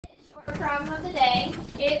problem of the day.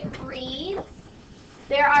 It reads,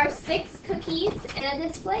 there are 6 cookies in a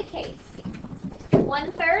display case.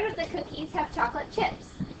 1/3 of the cookies have chocolate chips.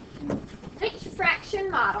 Which fraction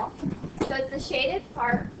model does the shaded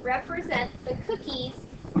part represent the cookies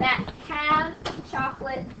that have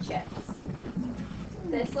chocolate chips?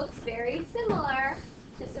 This looks very similar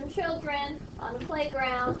to some children on the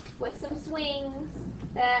playground with some swings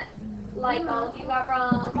that, like all of you got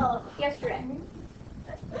wrong yesterday.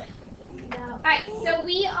 Alright, so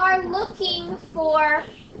we are looking for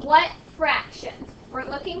what fraction? We're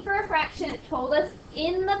looking for a fraction. It told us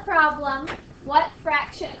in the problem, what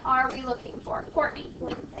fraction are we looking for? Courtney.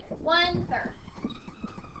 1/3.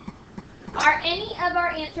 Are any of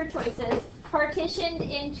our answer choices partitioned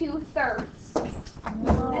into thirds?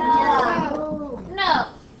 No. No.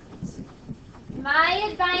 My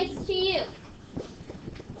advice to you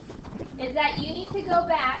is that you need to go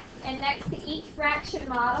back and next to each fraction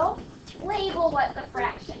model, label what the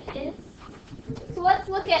fraction is. So let's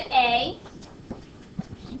look at A.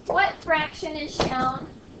 What fraction is shown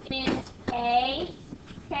in A?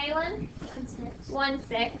 Kaylin?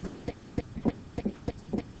 1/6.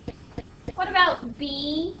 What about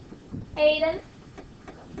B, Aiden?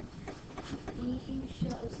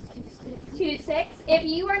 2/6. If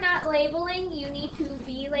you are not labeling, you need to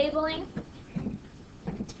be labeling.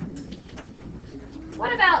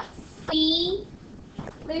 What about C,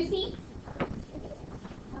 Lucy?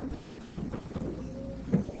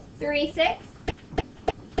 3/6.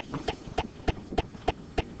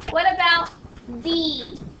 What about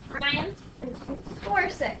D, Ryan?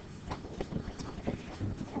 4/6.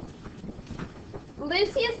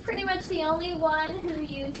 Lucy is pretty much the only one who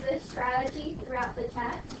used this strategy throughout the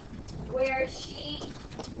test, where she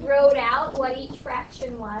wrote out what each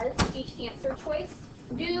fraction was, each answer choice.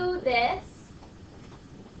 Do this.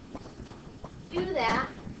 Do that.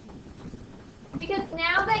 Because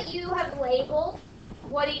now that you have labeled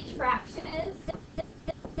what each fraction is,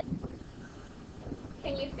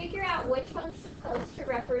 can you figure out which one's supposed to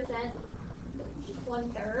represent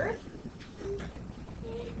 1/3?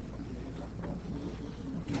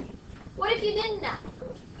 What if you didn't know?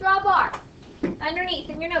 Draw a bar underneath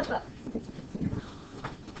in your notebook.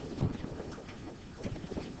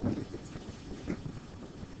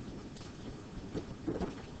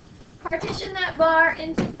 Partition that bar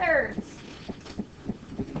into thirds.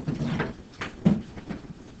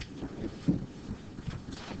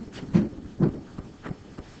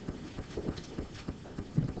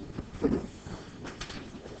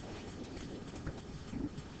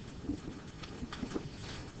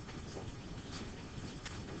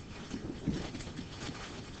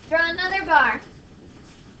 Draw another bar.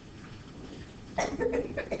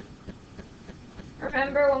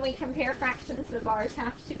 Remember, when we compare fractions, the bars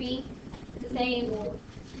have to be the same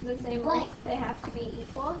length. They have to be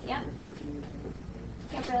equal. Yep.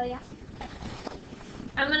 Gabriella.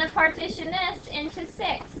 I'm going to partition this into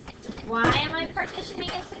 6. Why am I partitioning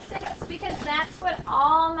into 6? Because that's what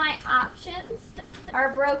all my options are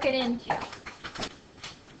broken into.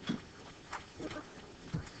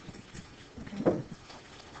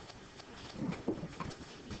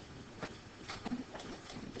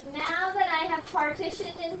 Now that I have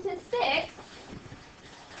partitioned into 6,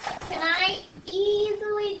 can I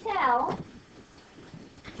easily tell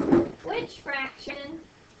which fraction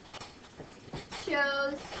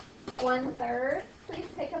shows 1/3? Please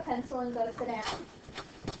pick a pencil and go sit down.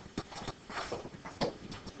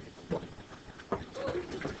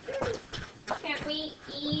 Can't we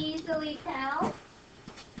easily tell?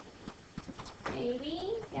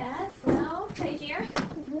 Maybe, yes, no, Tajir?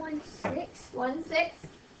 1/6. 1/6.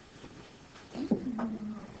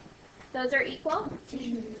 Those are equal?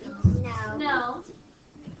 No. No.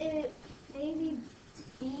 It maybe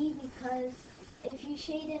B, because if you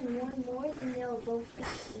shade in one more, then they'll both be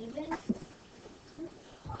even.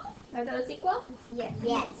 Are those equal? Yes.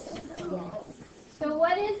 Yes. So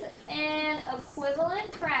what is an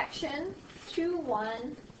equivalent fraction to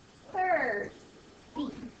 1/3?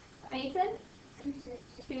 B. Mason?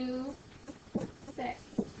 2/6.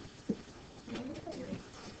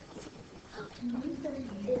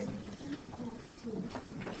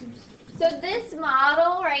 So this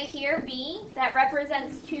model right here, B, that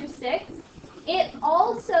represents 2/6, it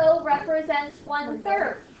also represents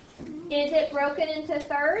 1/3. Is it broken into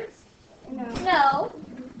thirds? No. No.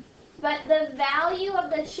 But the value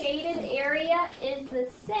of the shaded area is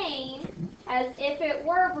the same as if it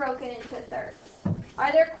were broken into thirds.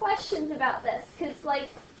 Are there questions about this? Because, like,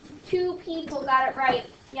 2 people got it right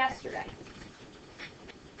yesterday.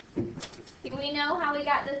 Do we know how we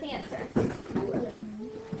got this answer?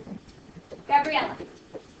 Gabriella.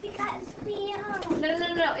 Because That's beyond.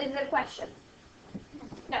 No. Is it a question?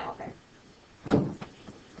 No, okay.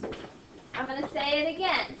 I'm going to say it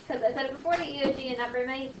again, because I said it before the EOG and not very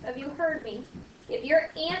many of you heard me. If your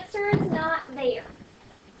answer is not there,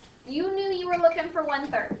 you knew you were looking for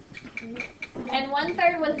 1/3, and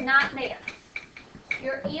 1/3 was not there.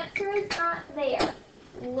 Your answer is not there.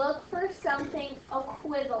 Look for something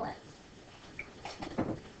equivalent.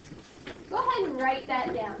 Go ahead and write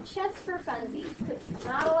that down, just for funsies, because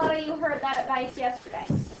not a lot of you heard that advice yesterday.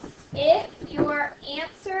 If your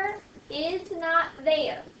answer is not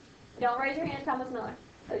there, don't raise your hand, Thomas Miller,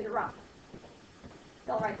 because you're wrong.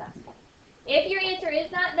 Don't write that. If your answer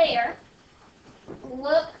is not there,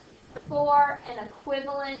 look for an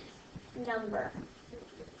equivalent number.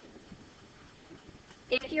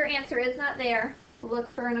 If your answer is not there, look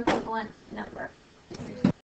for an equivalent number.